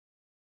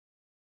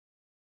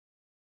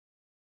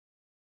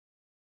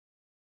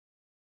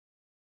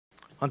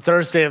On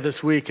Thursday of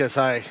this week, as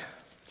I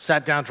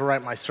sat down to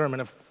write my sermon,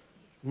 if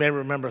you may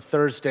remember,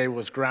 Thursday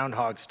was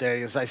Groundhog's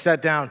Day. As I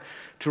sat down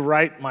to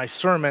write my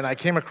sermon, I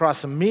came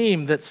across a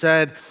meme that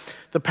said,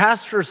 "The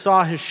pastor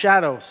saw his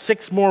shadow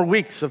 6 more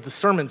weeks of the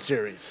sermon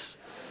series."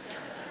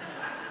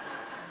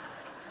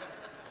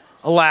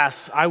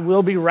 Alas, I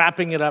will be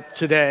wrapping it up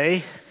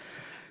today.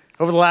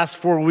 Over the last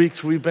 4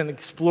 weeks, we've been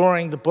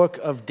exploring the book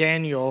of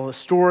Daniel, a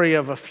story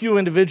of a few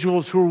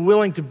individuals who were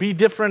willing to be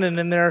different, and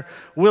in their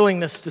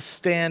willingness to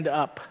stand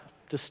up,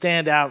 to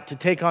stand out, to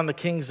take on the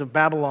kings of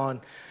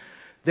Babylon,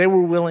 they were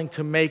willing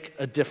to make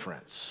a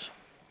difference.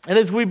 And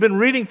as we've been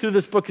reading through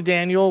this book of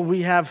Daniel,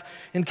 we have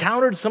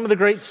encountered some of the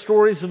great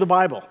stories of the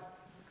Bible.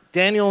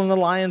 Daniel in the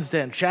lion's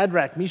den,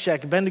 Shadrach,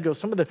 Meshach, Abednego,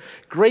 some of the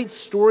great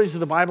stories of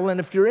the Bible. And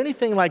if you're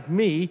anything like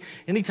me,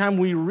 anytime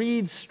we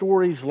read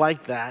stories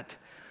like that,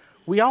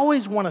 we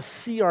always want to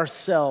see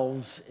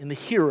ourselves in the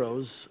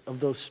heroes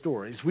of those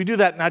stories. We do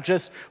that not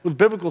just with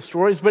biblical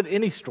stories, but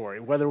any story.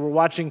 Whether we're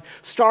watching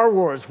Star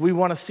Wars, we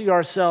want to see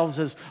ourselves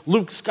as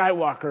Luke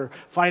Skywalker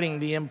fighting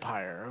the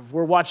Empire. If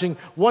we're watching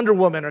Wonder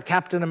Woman or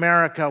Captain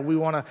America, we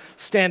want to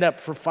stand up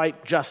for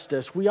fight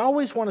justice. We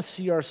always want to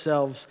see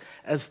ourselves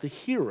as the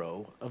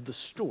hero of the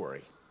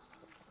story.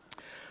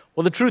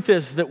 Well, the truth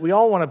is that we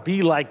all want to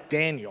be like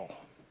Daniel.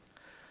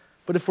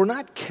 But if we're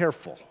not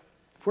careful,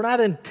 if we're not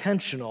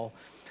intentional,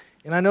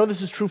 and I know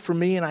this is true for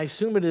me, and I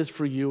assume it is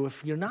for you,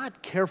 if you're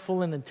not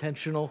careful and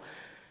intentional,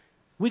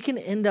 we can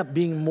end up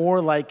being more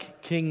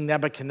like King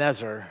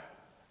Nebuchadnezzar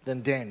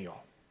than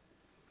Daniel.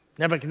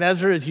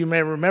 Nebuchadnezzar, as you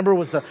may remember,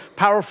 was the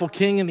powerful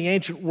king in the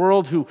ancient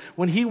world who,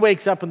 when he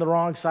wakes up on the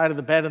wrong side of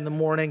the bed in the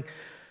morning,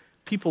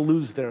 people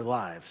lose their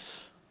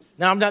lives.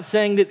 Now, I'm not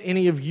saying that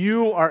any of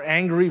you are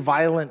angry,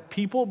 violent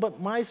people, but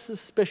my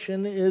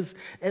suspicion is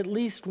at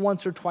least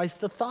once or twice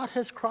the thought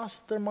has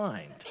crossed their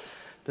mind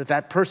that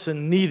that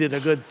person needed a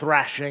good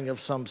thrashing of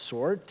some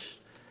sort.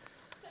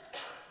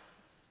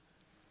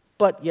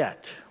 But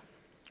yet,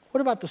 what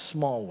about the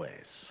small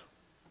ways?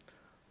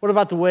 What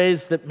about the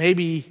ways that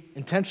maybe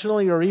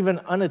intentionally or even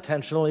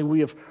unintentionally we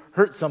have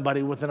hurt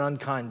somebody with an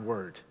unkind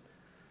word?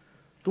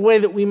 The way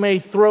that we may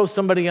throw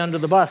somebody under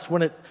the bus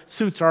when it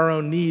suits our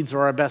own needs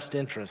or our best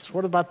interests?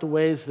 What about the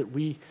ways that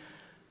we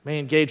may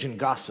engage in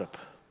gossip?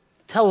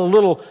 Tell a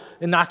little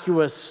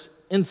innocuous,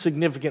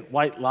 insignificant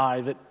white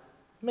lie that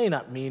may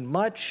not mean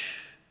much.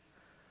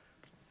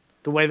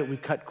 The way that we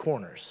cut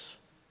corners,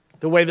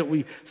 the way that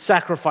we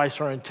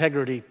sacrifice our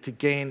integrity to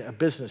gain a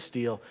business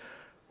deal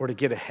or to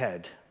get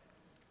ahead.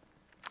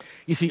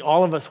 You see,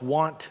 all of us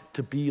want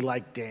to be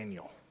like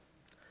Daniel,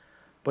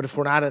 but if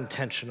we're not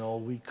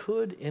intentional, we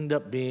could end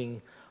up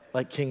being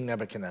like King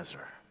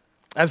Nebuchadnezzar.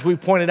 As we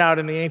pointed out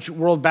in the ancient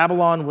world,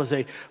 Babylon was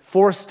a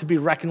force to be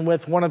reckoned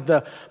with, one of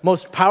the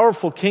most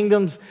powerful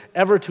kingdoms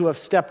ever to have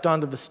stepped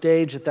onto the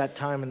stage at that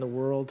time in the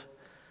world.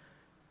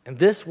 And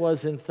this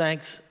was in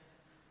thanks,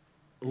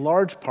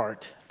 large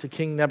part, to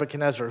King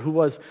Nebuchadnezzar, who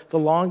was the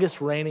longest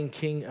reigning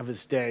king of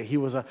his day. He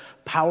was a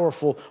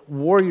powerful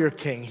warrior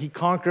king. He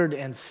conquered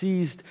and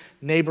seized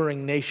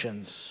neighboring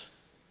nations.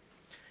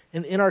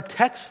 And in our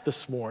text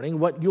this morning,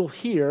 what you'll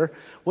hear,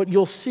 what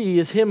you'll see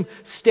is him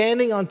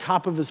standing on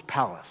top of his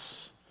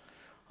palace,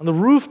 on the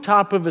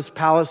rooftop of his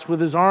palace with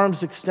his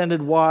arms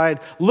extended wide,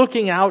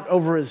 looking out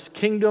over his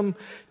kingdom,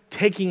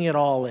 taking it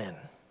all in.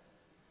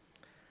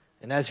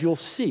 And as you'll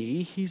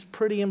see, he's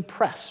pretty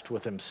impressed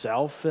with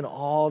himself and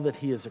all that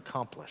he has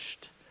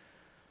accomplished.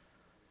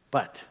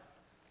 But,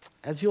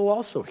 as you'll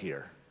also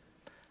hear,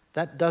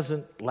 that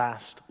doesn't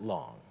last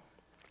long.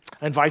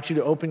 I invite you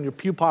to open your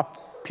Pew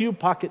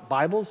Pocket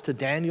Bibles to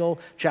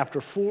Daniel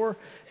chapter 4,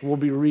 and we'll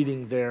be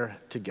reading there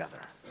together.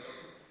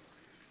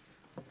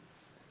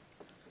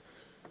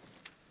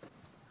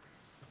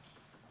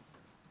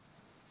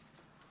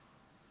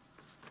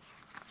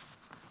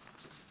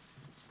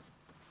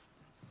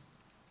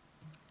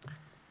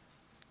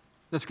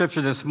 The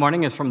scripture this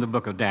morning is from the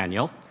book of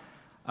Daniel,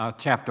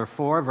 chapter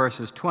 4,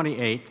 verses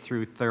 28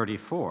 through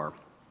 34.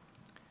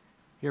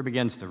 Here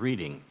begins the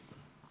reading.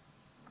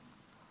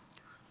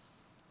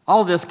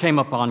 All this came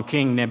upon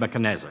King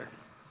Nebuchadnezzar.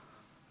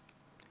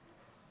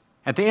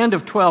 At the end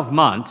of 12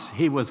 months,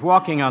 he was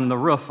walking on the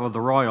roof of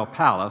the royal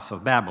palace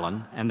of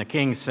Babylon, and the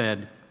king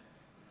said,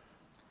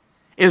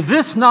 "Is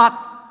this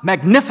not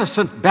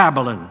magnificent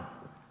Babylon,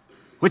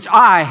 which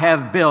I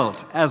have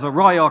built as a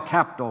royal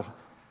capital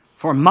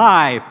for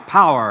my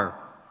power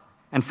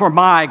and for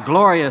my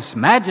glorious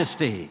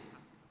majesty?"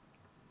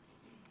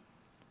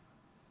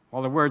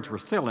 While the words were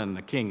still in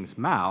the king's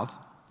mouth,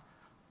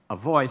 a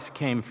voice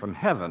came from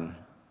heaven.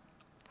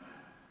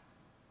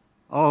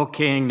 "O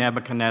King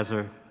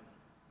Nebuchadnezzar,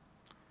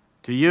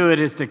 to you it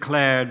is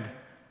declared,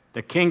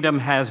 the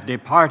kingdom has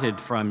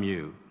departed from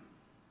you.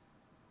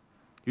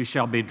 You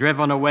shall be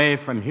driven away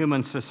from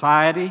human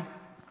society,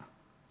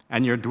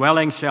 and your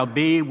dwelling shall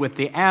be with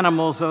the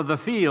animals of the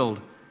field.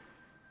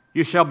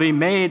 You shall be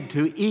made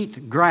to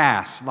eat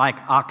grass like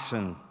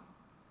oxen,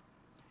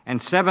 and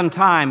 7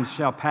 times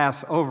shall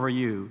pass over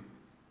you,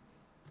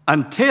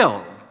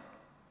 until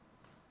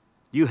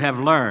you have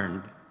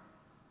learned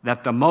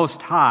that the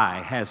Most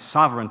High has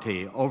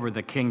sovereignty over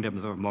the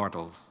kingdoms of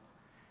mortals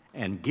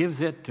and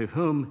gives it to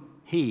whom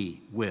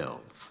he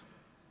wills.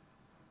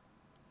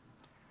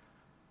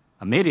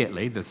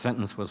 Immediately, the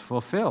sentence was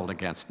fulfilled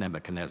against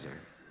Nebuchadnezzar.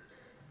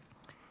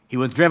 He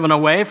was driven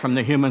away from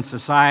the human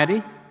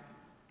society.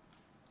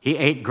 He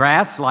ate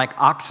grass like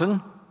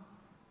oxen,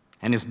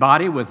 and his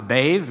body was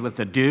bathed with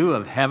the dew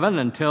of heaven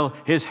until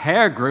his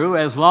hair grew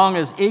as long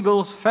as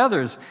eagle's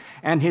feathers,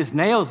 and his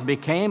nails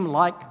became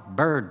like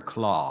bird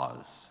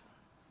claws.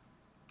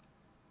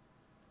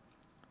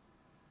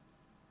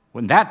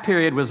 When that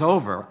period was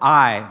over,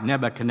 I,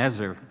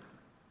 Nebuchadnezzar,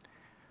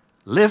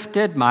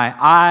 lifted my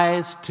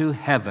eyes to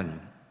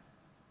heaven,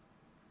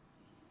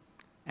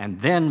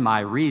 and then my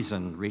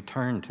reason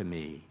returned to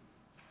me.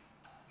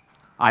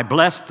 I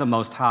blessed the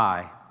Most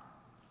High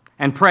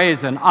and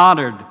praised and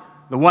honored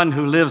the one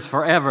who lives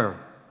forever.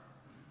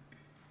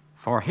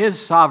 For his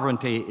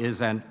sovereignty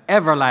is an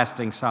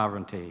everlasting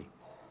sovereignty,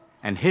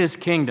 and his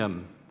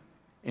kingdom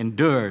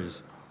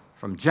endures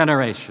from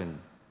generation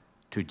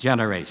to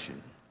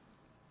generation.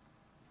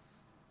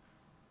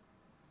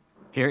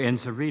 Here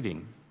ends the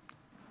reading,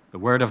 the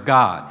word of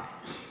God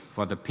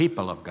for the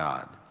people of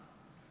God.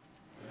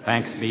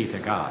 Thanks be to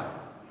God.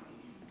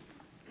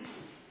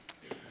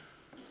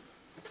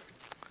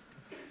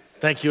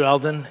 Thank you,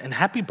 Eldon, and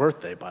happy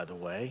birthday, by the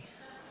way.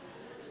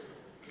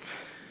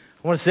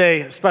 I want to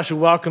say a special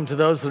welcome to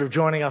those that are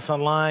joining us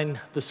online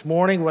this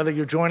morning, whether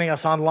you're joining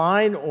us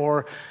online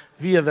or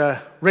via the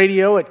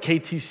radio at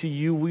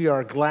KTCU. We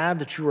are glad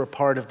that you are a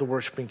part of the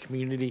worshiping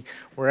community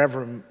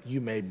wherever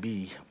you may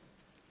be.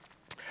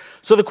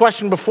 So the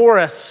question before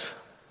us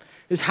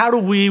is, how do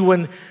we,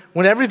 when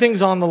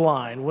everything's on the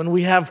line, when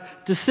we have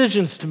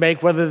decisions to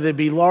make, whether they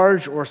be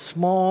large or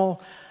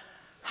small,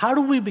 how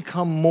do we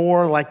become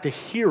more like the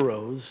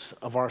heroes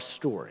of our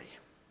story?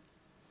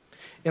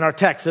 In our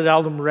text that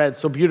Eldon read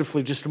so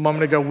beautifully just a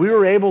moment ago, we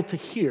were able to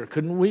hear,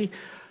 couldn't we,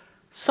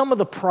 some of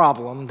the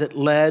problem that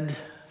led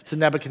to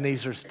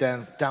Nebuchadnezzar's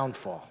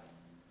downfall.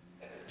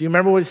 Do you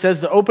remember what he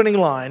says? The opening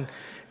line,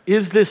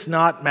 "Is this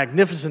not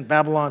magnificent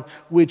Babylon,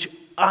 which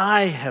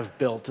I have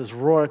built as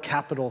royal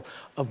capital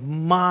of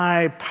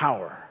my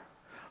power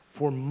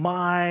for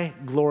my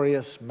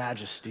glorious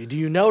majesty?" Do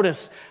you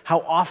notice how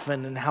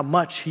often and how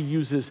much he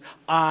uses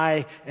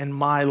I and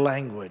my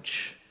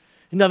language?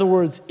 In other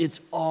words, it's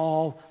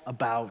all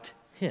about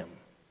him.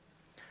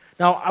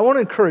 Now, I want to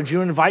encourage you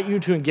and invite you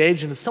to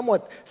engage in a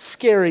somewhat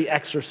scary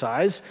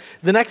exercise.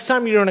 The next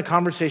time you're in a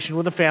conversation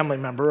with a family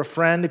member, a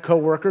friend, a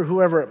coworker,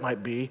 whoever it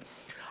might be,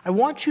 I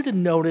want you to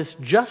notice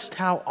just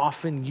how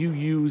often you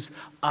use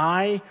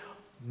I,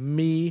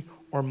 me,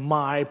 or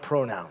my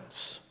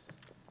pronouns.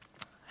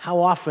 How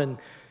often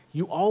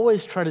you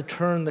always try to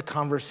turn the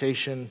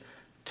conversation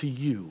to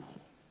you.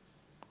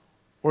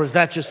 Or is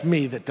that just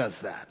me that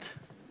does that?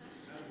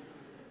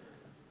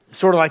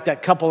 Sort of like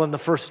that couple in the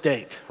first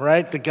date,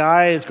 right? The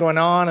guy is going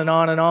on and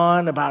on and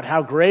on about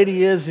how great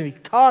he is, and he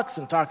talks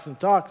and talks and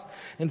talks.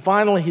 And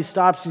finally he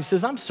stops and he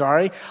says, "I'm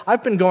sorry,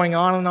 I've been going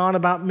on and on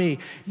about me.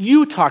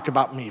 You talk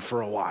about me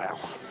for a while."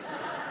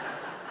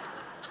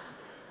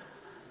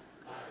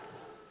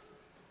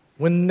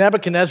 When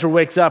Nebuchadnezzar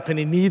wakes up and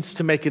he needs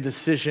to make a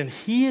decision,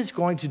 he is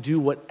going to do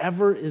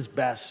whatever is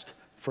best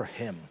for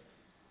him.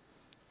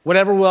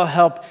 Whatever will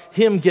help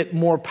him get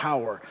more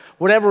power.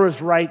 Whatever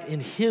is right in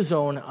his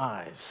own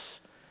eyes.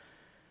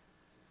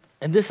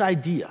 And this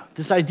idea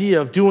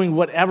of doing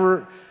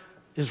whatever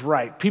is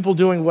right, people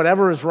doing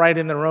whatever is right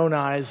in their own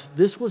eyes,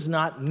 this was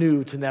not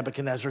new to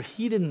Nebuchadnezzar.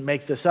 He didn't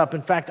make this up.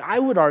 In fact, I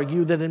would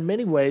argue that in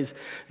many ways,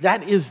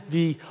 that is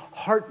the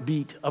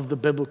heartbeat of the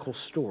biblical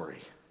story.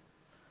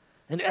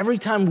 And every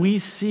time we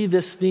see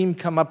this theme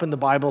come up in the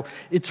Bible,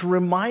 it's a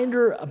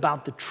reminder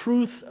about the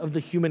truth of the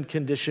human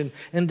condition,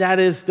 and that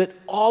is that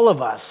all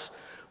of us,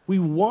 we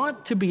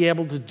want to be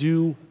able to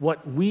do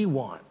what we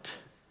want.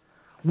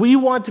 We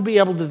want to be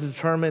able to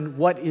determine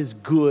what is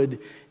good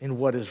and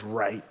what is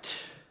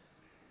right.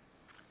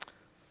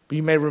 But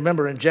you may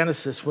remember in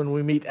Genesis when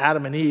we meet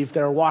Adam and Eve,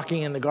 they're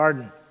walking in the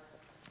garden.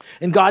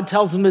 And God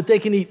tells them that they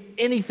can eat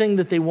anything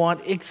that they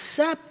want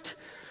except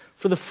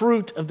for the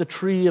fruit of the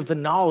tree of the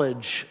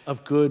knowledge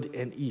of good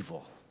and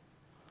evil.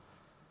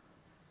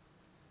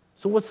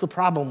 So what's the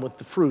problem with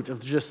the fruit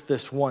of just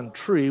this one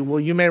tree? Well,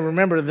 you may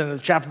remember that in the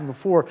chapter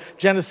before,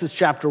 Genesis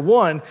chapter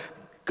 1,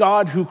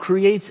 God who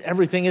creates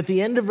everything at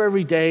the end of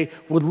every day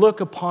would look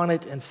upon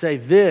it and say,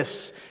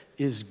 "This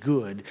is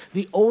good."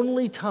 The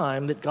only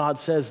time that God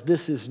says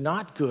this is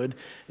not good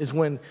is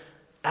when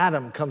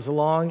Adam comes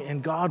along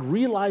and God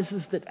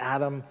realizes that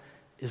Adam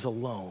is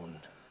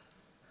alone.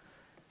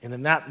 And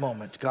in that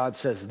moment, God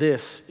says,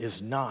 "This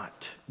is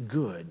not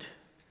good."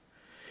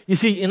 You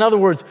see, in other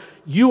words,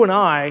 you and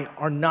I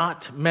are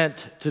not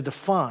meant to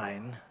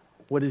define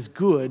what is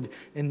good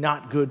and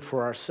not good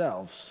for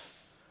ourselves.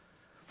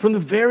 From the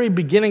very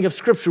beginning of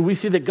Scripture, we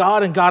see that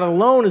God and God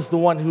alone is the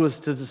one who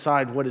is to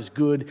decide what is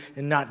good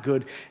and not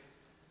good.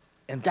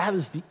 And that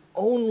is the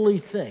only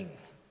thing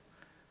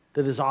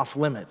that is off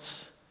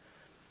limits,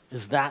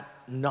 is that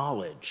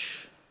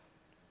knowledge.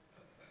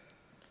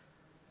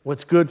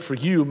 What's good for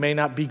you may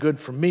not be good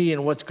for me,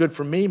 and what's good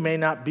for me may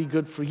not be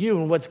good for you.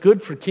 And what's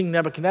good for King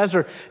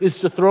Nebuchadnezzar is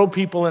to throw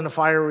people in a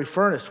fiery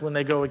furnace when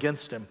they go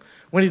against him,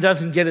 when he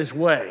doesn't get his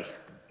way.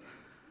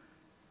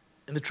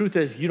 And the truth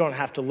is, you don't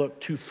have to look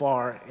too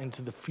far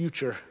into the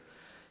future.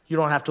 You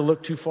don't have to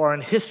look too far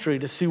in history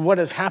to see what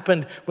has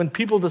happened when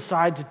people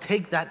decide to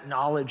take that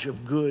knowledge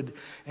of good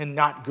and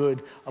not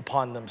good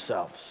upon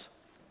themselves.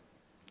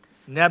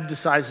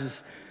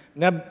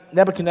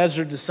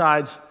 Nebuchadnezzar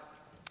decides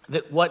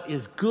that what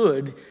is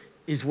good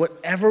is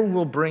whatever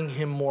will bring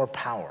him more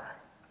power.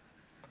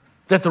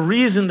 That the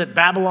reason that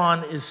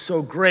Babylon is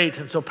so great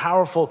and so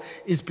powerful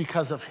is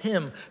because of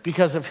him,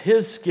 because of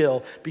his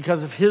skill,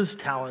 because of his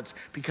talents,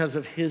 because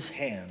of his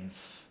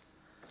hands.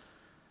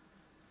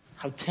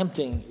 How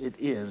tempting it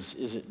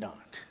is it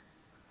not?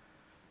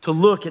 To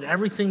look at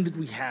everything that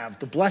we have,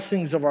 the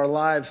blessings of our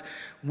lives,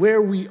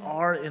 where we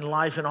are in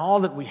life, and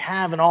all that we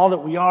have and all that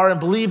we are, and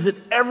believe that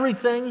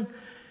everything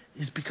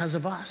is because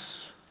of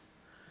us,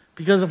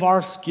 because of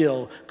our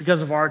skill,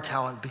 because of our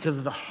talent, because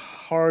of the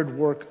hard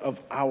work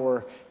of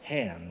our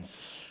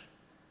hands.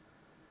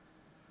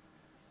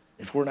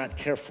 If we're not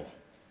careful,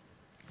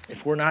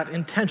 if we're not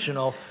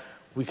intentional,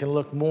 we can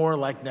look more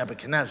like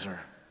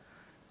Nebuchadnezzar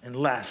and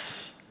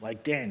less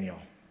like Daniel.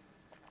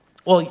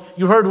 Well,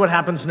 you heard what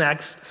happens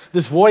next.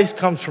 This voice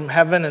comes from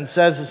heaven and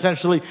says,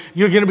 essentially,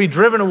 you're going to be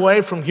driven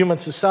away from human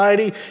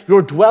society.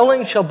 Your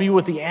dwelling shall be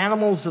with the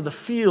animals of the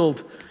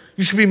field.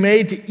 You should be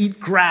made to eat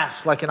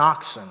grass like an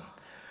oxen.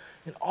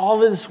 And all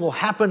this will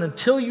happen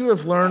until you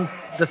have learned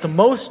that the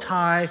Most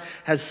High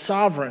has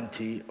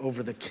sovereignty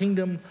over the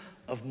kingdom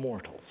of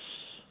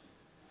mortals.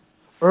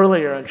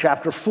 Earlier in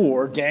chapter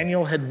 4,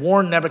 Daniel had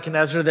warned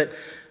Nebuchadnezzar that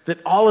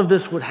all of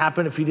this would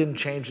happen if he didn't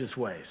change his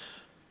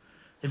ways,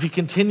 if he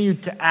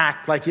continued to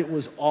act like it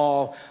was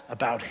all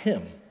about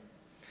him,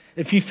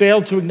 if he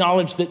failed to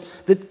acknowledge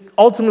that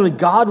ultimately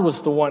God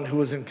was the one who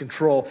was in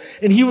control,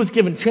 and he was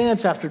given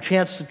chance after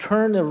chance to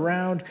turn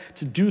around,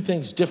 to do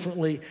things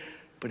differently,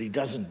 but he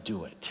doesn't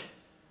do it.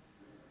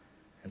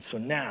 And so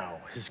now,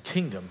 his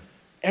kingdom,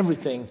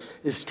 everything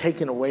is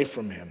taken away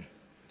from him,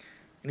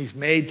 and he's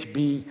made to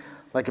be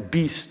like a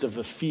beast of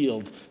the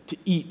field, to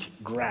eat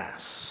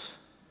grass.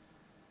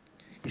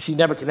 You see,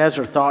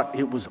 Nebuchadnezzar thought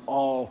it was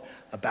all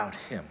about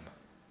him.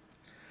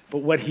 But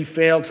what he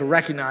failed to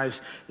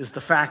recognize is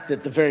the fact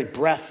that the very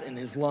breath in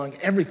his lung,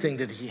 everything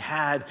that he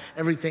had,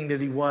 everything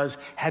that he was,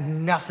 had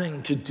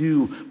nothing to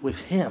do with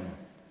him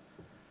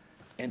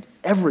and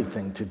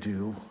everything to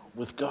do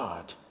with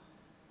God.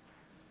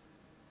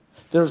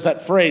 There's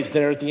that phrase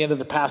there at the end of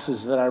the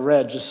passage that I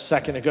read just a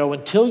second ago,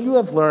 until you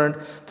have learned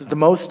that the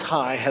Most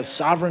High has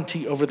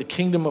sovereignty over the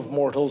kingdom of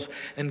mortals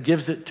and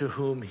gives it to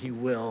whom he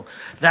will.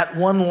 That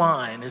one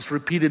line is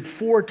repeated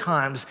 4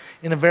 times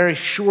in a very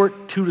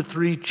short 2 to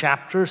 3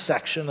 chapter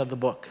section of the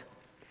book,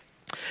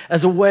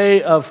 as a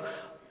way of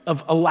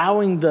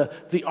allowing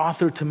the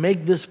author to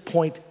make this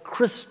point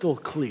crystal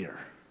clear,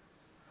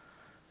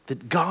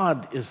 that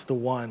God is the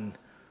one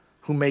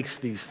who makes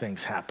these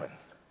things happen,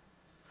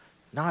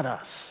 not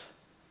us.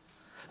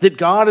 That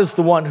God is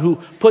the one who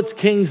puts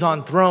kings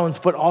on thrones,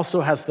 but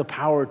also has the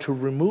power to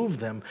remove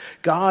them.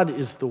 God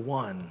is the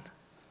one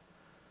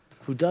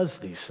who does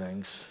these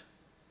things.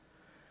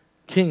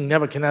 King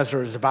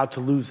Nebuchadnezzar is about to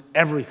lose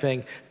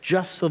everything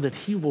just so that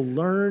he will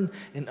learn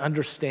and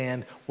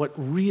understand what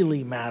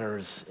really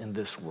matters in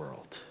this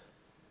world.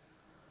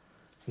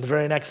 In the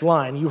very next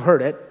line, you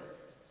heard it.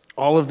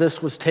 All of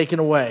this was taken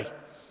away.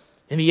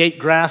 And he ate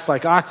grass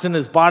like oxen.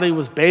 His body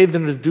was bathed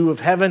in the dew of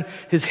heaven.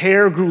 His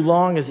hair grew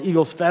long as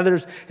eagle's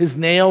feathers. His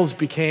nails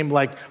became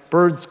like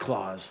bird's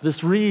claws.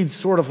 This reads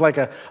sort of like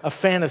a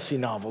fantasy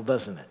novel,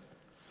 doesn't it?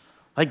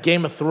 Like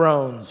Game of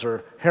Thrones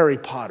or Harry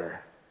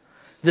Potter.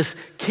 This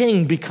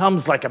king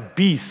becomes like a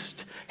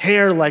beast,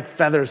 hair like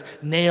feathers,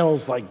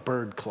 nails like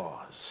bird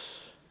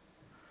claws.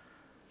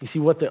 You see,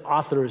 what the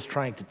author is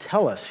trying to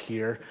tell us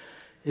here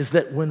is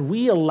that when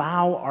we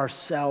allow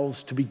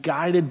ourselves to be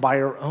guided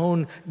by our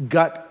own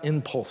gut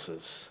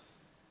impulses,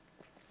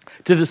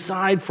 to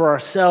decide for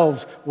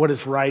ourselves what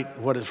is right,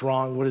 what is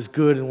wrong, what is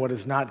good, and what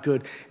is not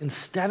good,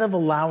 instead of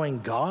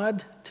allowing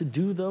God to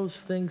do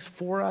those things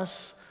for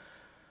us,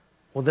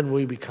 well, then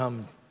we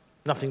become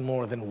nothing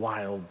more than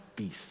wild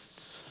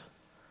beasts.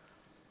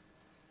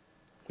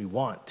 We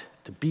want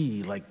to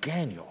be like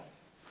Daniel,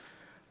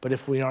 but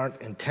if we aren't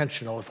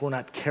intentional, if we're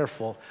not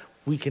careful,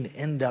 we can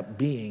end up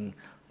being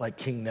like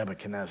King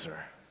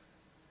Nebuchadnezzar.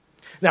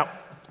 Now,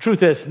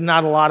 truth is,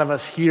 not a lot of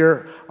us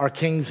here are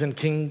kings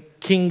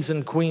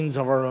and queens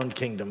of our own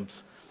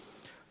kingdoms.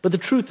 But the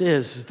truth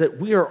is that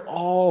we are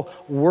all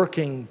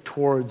working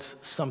towards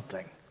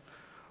something.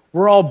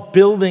 We're all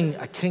building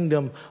a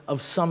kingdom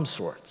of some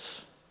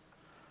sorts,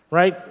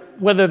 right?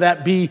 Whether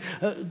that be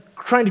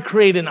trying to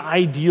create an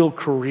ideal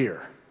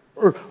career,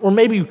 or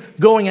maybe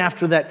going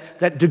after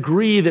that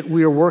degree that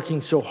we are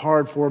working so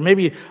hard for,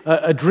 maybe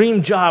a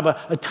dream job,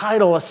 a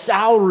title, a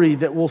salary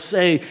that will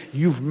say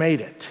you've made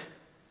it.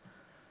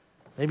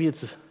 Maybe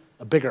it's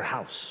a bigger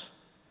house,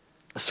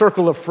 a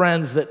circle of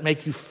friends that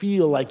make you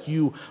feel like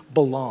you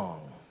belong.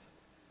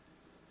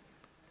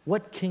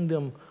 What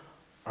kingdom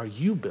are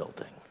you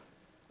building?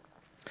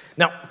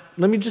 Now,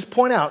 let me just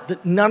point out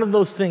that none of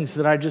those things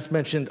that I just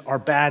mentioned are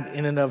bad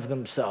in and of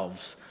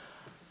themselves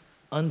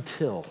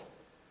until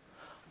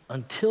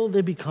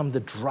they become the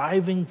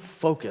driving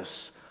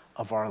focus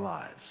of our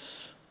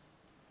lives.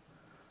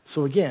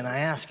 So again, I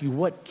ask you,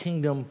 what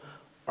kingdom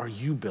are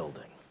you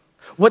building?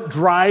 What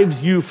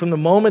drives you from the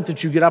moment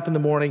that you get up in the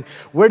morning?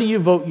 Where do you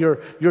devote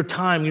your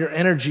time, your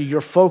energy,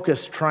 your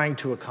focus trying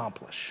to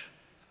accomplish?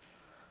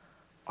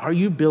 Are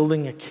you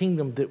building a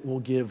kingdom that will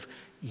give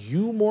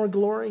you more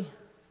glory?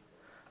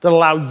 That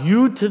allow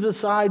you to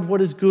decide what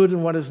is good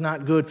and what is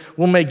not good?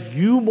 Will make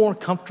you more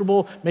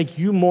comfortable, make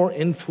you more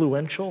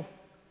influential?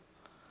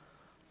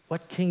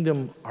 What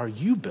kingdom are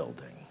you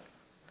building?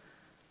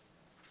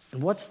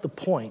 And what's the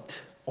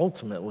point,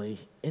 ultimately,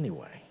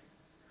 anyway?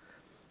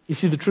 You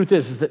see, the truth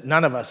is that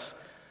none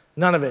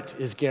of it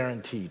is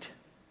guaranteed.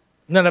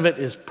 None of it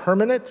is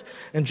permanent.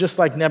 And just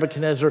like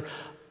Nebuchadnezzar,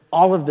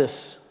 all of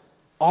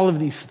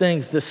these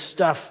things, this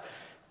stuff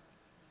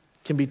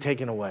can be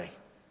taken away.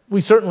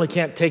 We certainly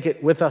can't take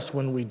it with us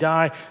when we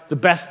die. The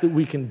best that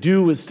we can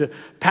do is to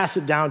pass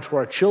it down to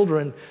our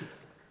children,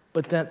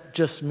 but that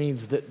just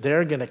means that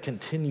they're going to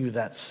continue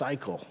that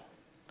cycle,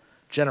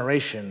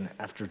 generation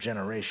after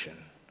generation.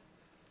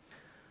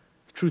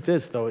 The truth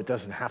is, though, it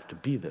doesn't have to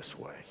be this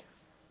way.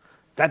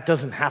 That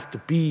doesn't have to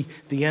be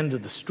the end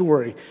of the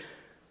story.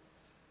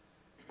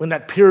 When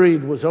that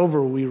period was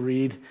over, we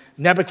read,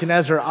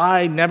 Nebuchadnezzar,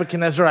 I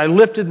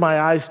lifted my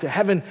eyes to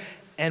heaven,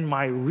 and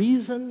my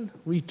reason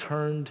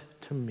returned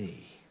to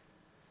me.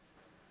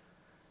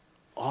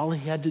 All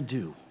he had to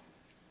do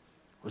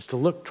was to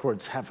look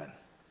towards heaven.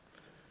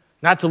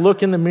 Not to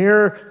look in the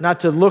mirror, not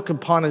to look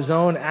upon his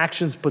own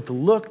actions, but to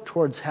look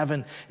towards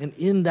heaven. And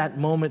in that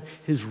moment,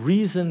 his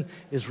reason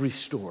is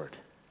restored.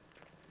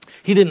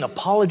 He didn't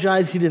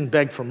apologize. He didn't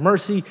beg for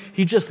mercy.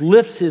 He just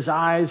lifts his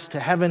eyes to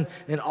heaven,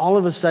 and all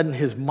of a sudden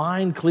his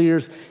mind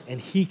clears and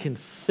he can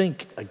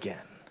think again.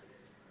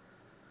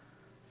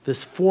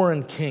 This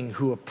foreign king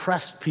who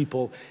oppressed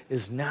people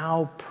is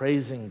now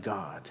praising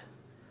God.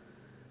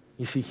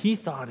 You see, he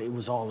thought it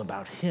was all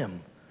about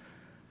him,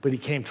 but he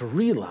came to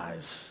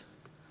realize,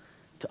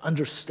 to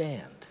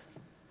understand,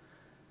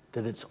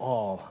 that it's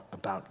all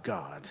about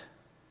God.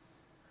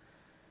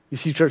 You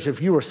see, church,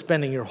 if you were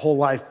spending your whole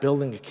life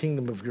building a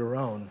kingdom of your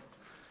own,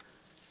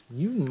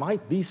 you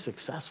might be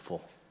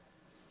successful.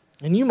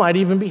 And you might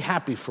even be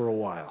happy for a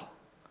while.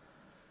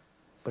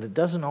 But it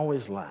doesn't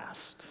always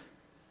last.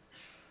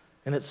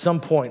 And at some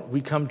point, we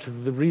come to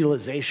the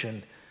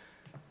realization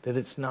that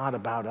it's not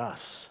about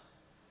us,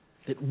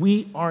 that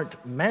we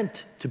aren't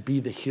meant to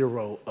be the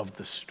hero of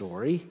the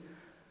story.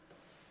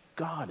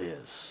 God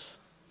is.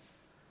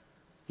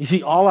 You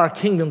see, all our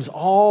kingdoms,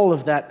 all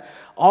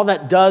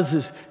that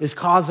does is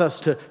cause us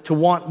to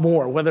want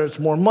more, whether it's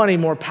more money,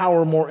 more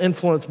power, more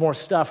influence, more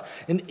stuff.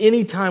 And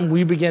anytime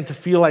we begin to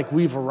feel like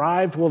we've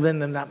arrived, well,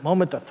 then in that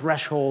moment, the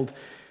threshold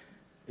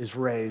is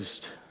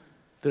raised.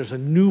 There's a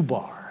new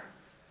bar.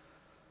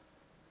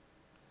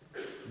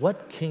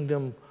 What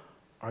kingdom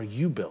are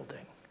you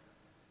building?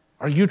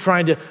 Are you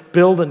trying to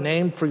build a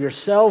name for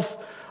yourself?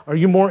 Are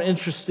you more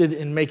interested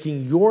in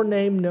making your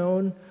name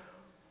known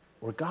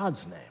or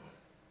God's name?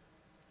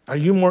 Are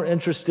you more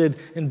interested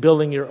in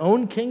building your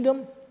own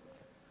kingdom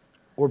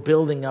or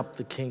building up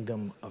the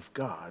kingdom of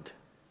God?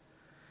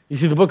 You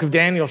see, the book of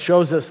Daniel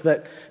shows us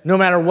that no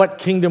matter what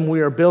kingdom we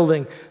are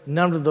building,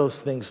 none of those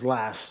things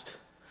last.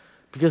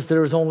 Because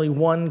there is only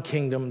one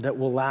kingdom that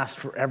will last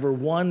forever,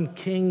 one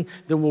king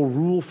that will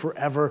rule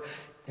forever.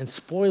 And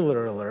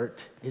spoiler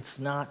alert, it's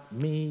not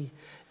me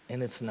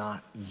and it's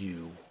not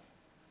you.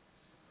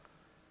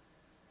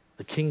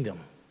 The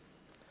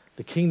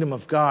kingdom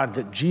of God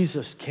that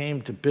Jesus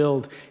came to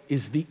build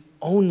is the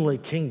only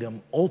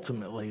kingdom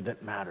ultimately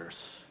that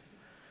matters.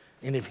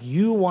 And if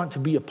you want to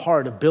be a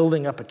part of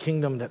building up a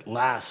kingdom that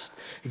lasts,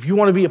 if you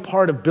want to be a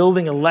part of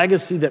building a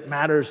legacy that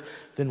matters,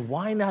 then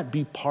why not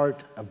be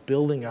part of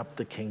building up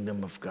the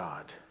kingdom of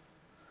God?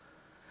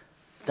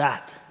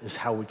 That is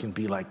how we can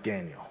be like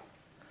Daniel.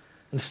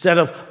 Instead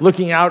of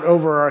looking out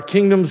over our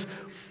kingdoms,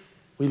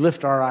 we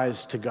lift our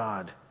eyes to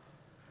God.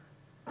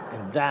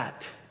 And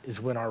that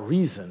is when our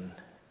reason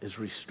is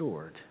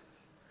restored.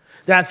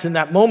 That's in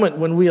that moment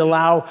when we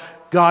allow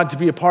God to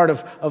be a part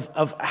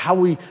of how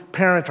we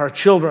parent our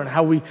children,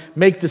 how we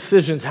make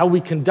decisions, how we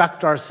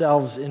conduct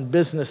ourselves in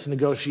business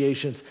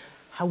negotiations,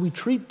 how we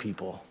treat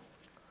people.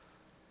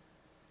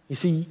 You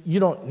see, you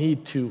don't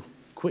need to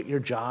quit your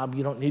job.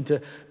 You don't need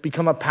to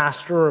become a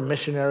pastor or a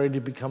missionary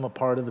to become a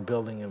part of the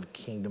building of the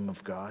kingdom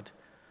of God.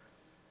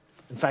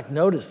 In fact,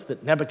 notice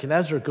that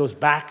Nebuchadnezzar goes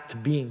back to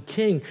being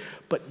king,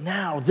 but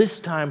now, this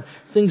time,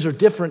 things are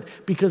different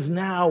because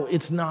now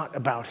it's not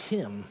about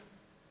him.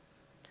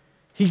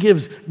 He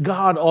gives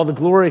God all the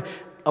glory,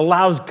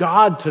 allows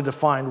God to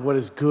define what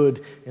is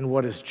good and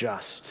what is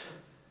just.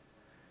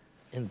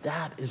 And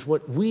that is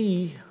what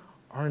we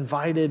are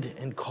invited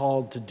and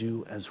called to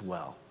do as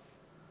well.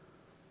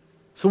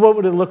 So what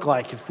would it look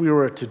like if we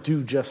were to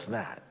do just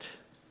that?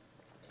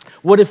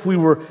 What if we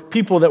were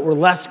people that were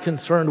less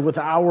concerned with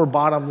our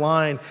bottom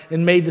line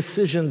and made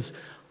decisions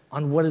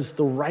on what is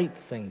the right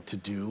thing to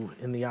do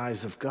in the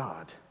eyes of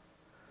God?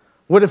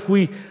 What if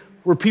we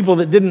were people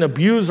that didn't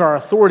abuse our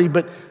authority,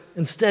 but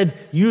instead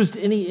used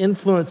any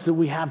influence that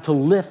we have to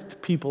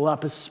lift people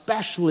up,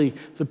 especially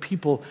the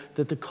people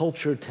that the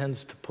culture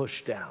tends to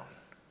push down?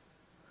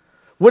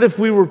 What if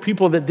we were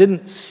people that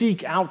didn't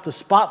seek out the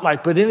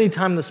spotlight, but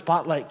anytime the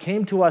spotlight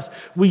came to us,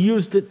 we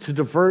used it to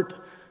divert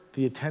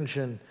the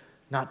attention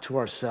not to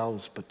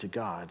ourselves, but to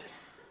God?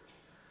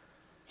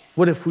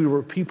 What if we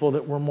were people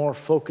that were more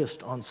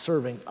focused on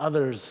serving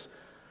others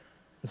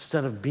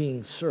instead of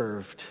being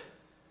served?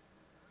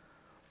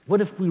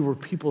 What if we were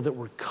people that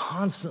were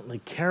constantly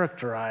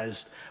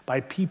characterized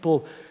by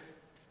people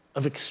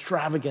of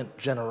extravagant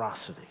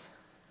generosity,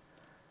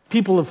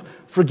 people of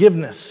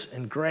forgiveness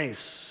and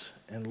grace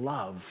and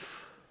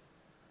love?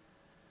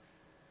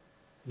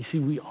 You see,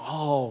 we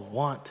all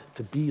want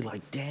to be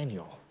like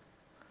Daniel.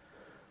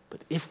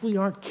 But if we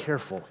aren't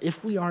careful,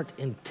 if we aren't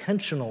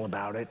intentional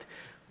about it,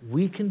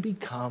 we can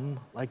become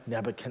like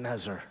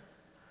Nebuchadnezzar.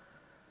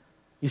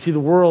 You see, the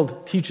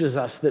world teaches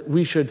us that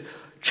we should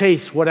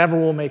chase whatever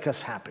will make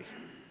us happy,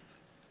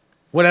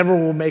 whatever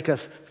will make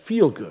us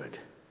feel good.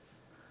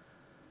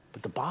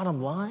 But the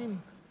bottom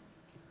line,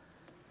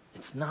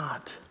 it's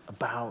not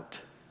about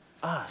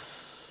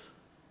us.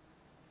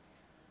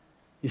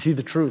 You see,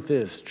 the truth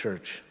is,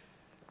 church,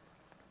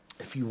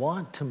 if you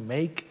want to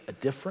make a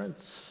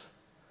difference,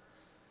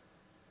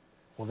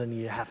 well, then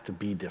you have to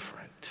be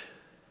different.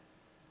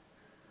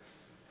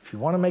 If you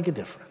want to make a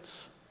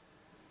difference,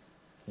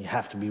 you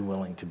have to be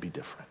willing to be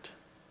different.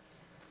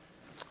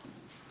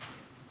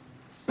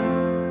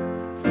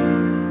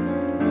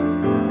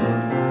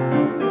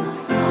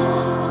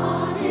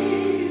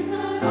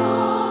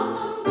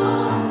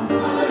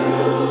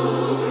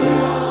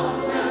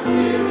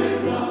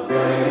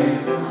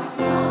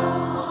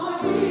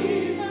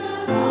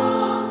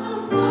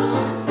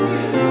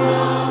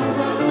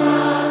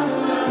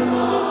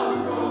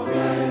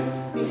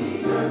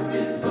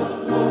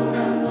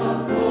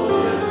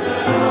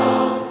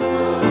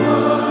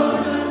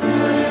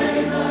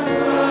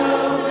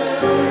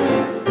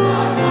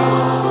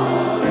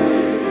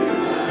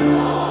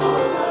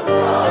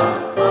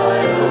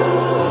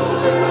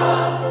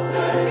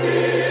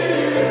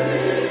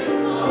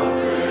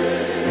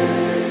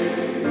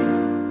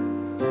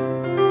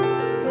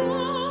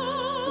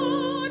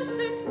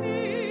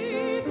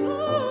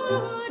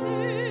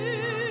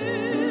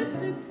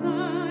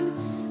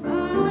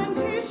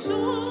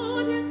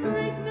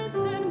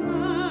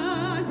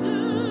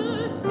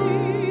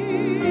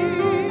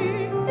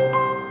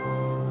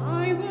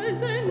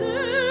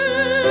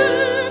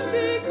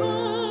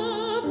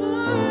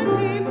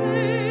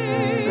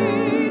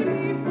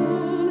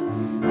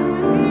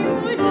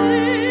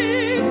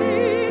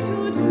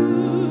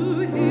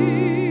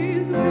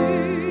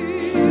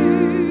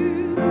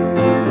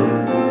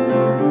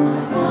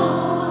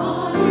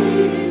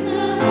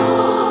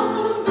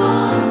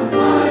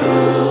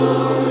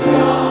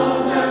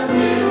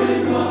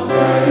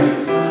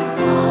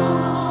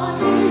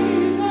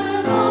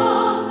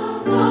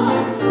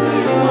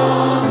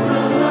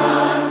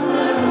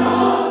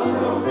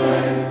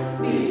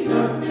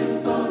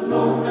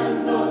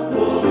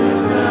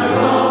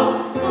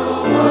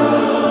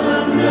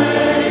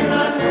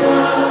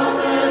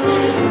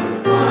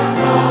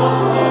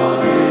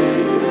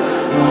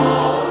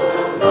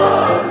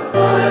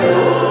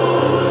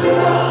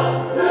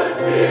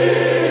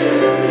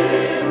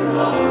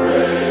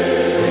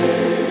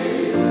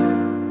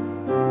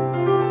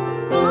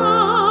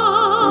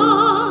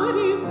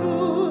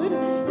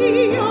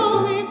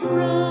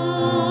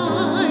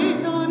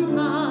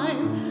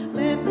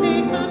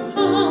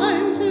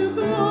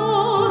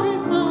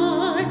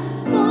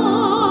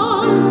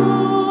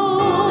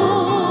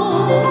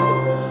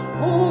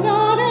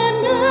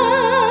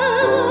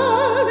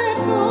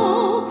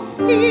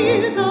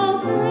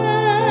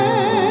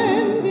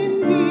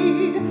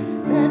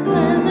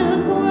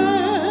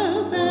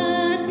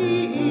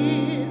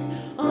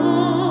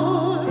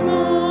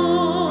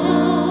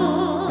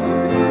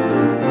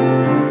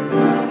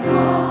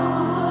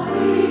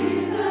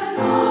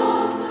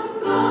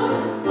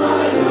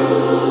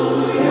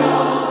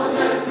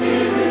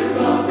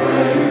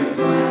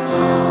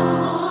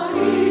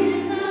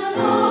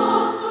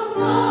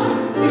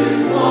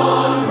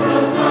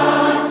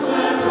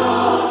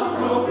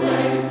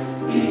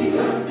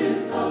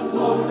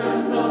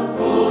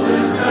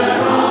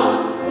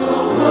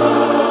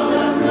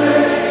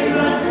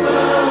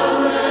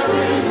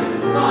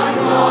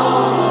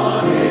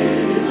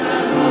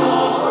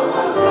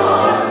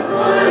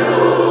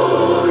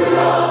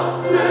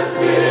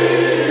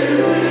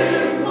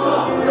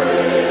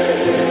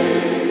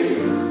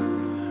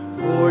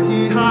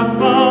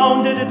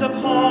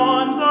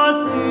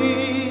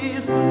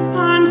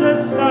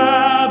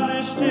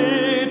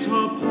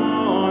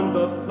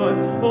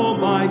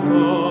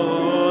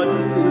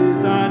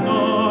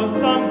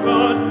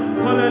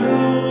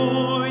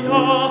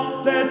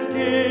 Hallelujah, let's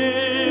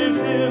give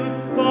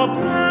him the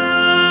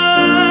praise.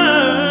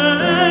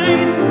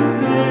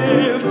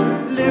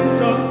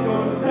 Lift up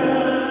your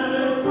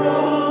heads,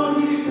 all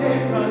ye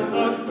gates, and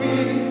the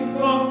King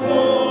of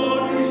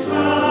glory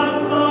shall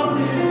come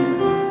in.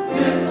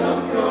 Lift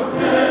up your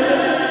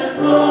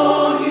heads,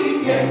 all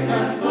ye gates,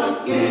 and the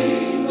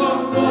King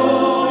of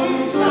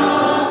glory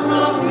shall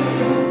come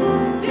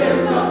in.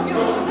 Lift up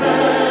your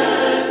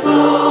heads,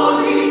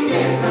 all ye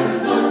gates,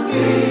 and the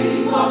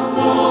King of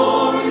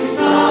glory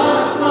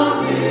shall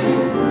come in.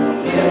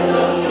 Lift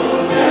up your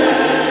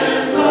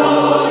heads,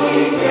 all ye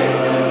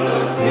gates, and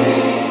the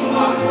King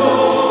of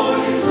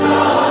glory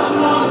shall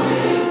come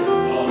in.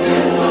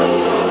 Lift up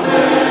your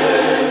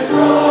heads,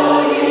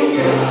 all ye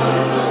gates,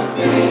 and the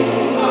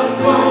King of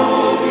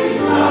glory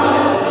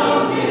shall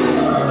come in.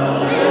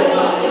 Lift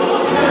up your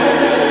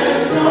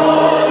heads,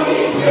 all ye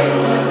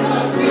gates, and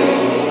the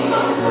King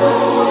of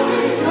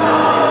glory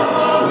shall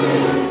come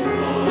in.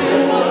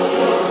 Lift up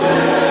your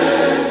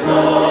heads,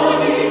 all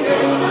ye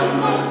gates, and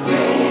the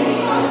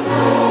King of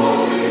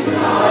glory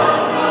shall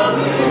come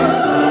in.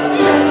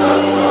 Lift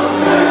up your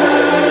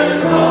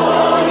heads,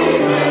 all ye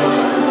gates,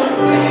 and the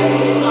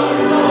King of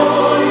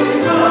glory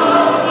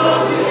shall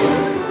come in.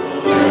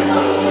 Lift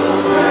up your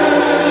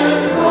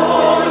heads,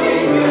 all ye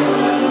gates,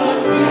 and the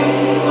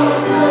King of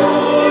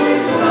glory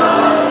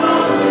shall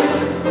come in.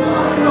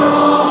 My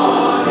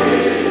God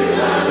is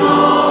an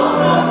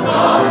awesome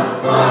God.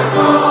 My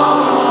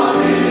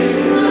God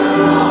is an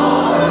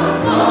awesome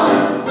God.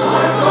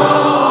 My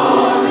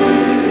God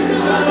is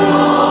an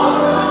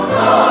awesome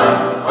God.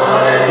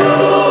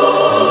 Hallelujah.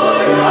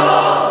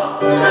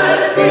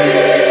 Let's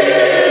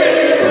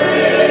give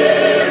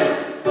him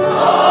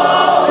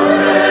all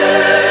praise.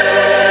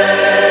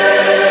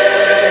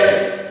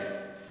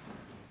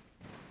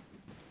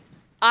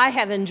 I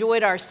have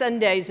enjoyed our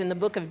Sundays in the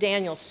book of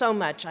Daniel so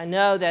much. I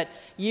know that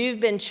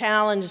you've been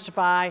challenged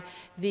by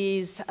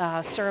these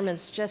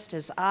sermons just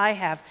as I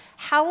have.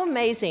 How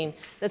amazing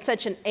that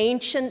such an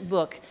ancient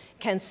book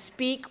can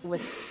speak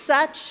with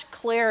such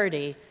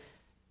clarity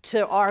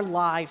to our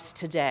lives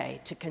today,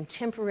 to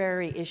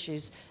contemporary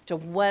issues, to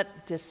what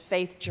this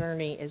faith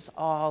journey is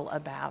all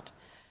about.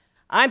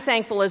 I'm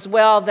thankful as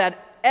well that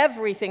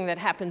everything that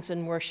happens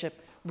in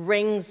worship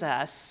brings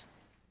us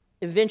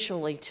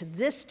eventually to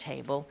this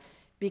table,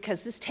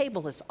 because this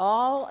table is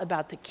all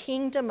about the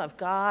kingdom of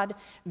God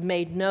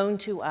made known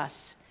to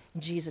us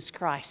in Jesus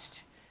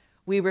Christ.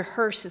 We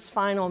rehearse his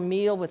final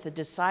meal with the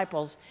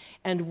disciples,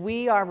 and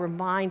we are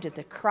reminded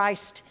that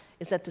Christ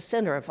is at the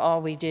center of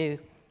all we do.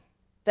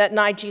 That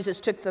night, Jesus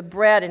took the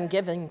bread, and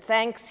giving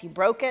thanks, he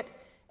broke it,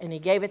 and he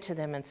gave it to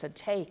them and said,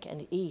 "Take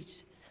and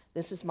eat.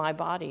 This is my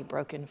body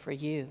broken for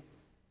you."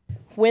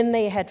 When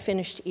they had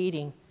finished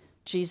eating,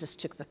 Jesus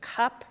took the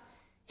cup,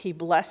 he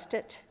blessed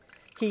it,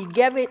 he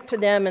gave it to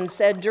them and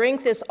said,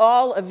 "Drink this,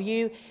 all of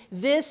you.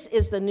 This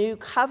is the new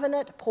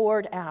covenant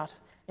poured out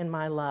in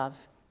my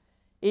love.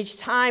 Each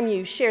time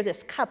you share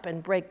this cup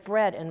and break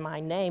bread in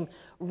my name,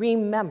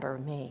 remember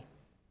me."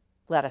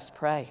 Let us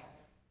pray.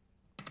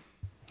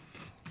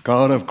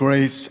 God of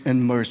grace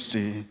and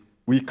mercy,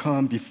 we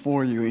come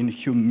before you in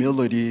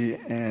humility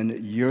and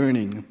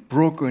yearning,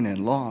 broken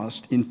and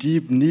lost, in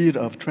deep need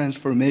of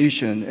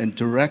transformation and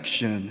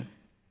direction,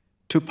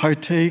 to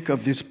partake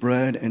of this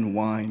bread and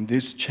wine,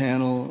 this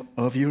channel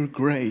of your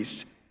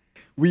grace.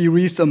 We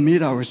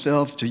resubmit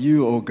ourselves to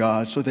you, O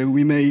God, so that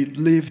we may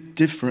live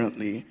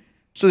differently,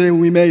 so that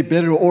we may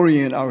better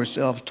orient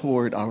ourselves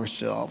toward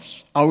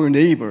ourselves, our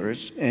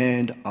neighbors,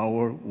 and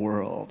our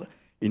world.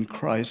 In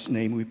Christ's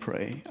name we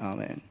pray.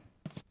 Amen.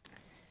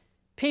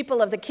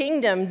 People of the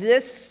kingdom,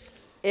 this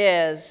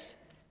is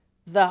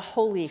the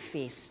holy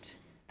feast,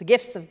 the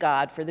gifts of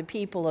God for the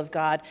people of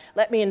God.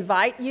 Let me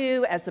invite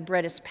you, as the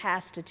bread is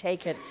passed, to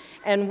take it.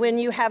 And when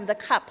you have the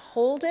cup,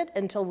 hold it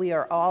until we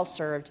are all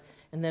served,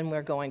 and then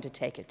we're going to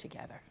take it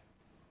together.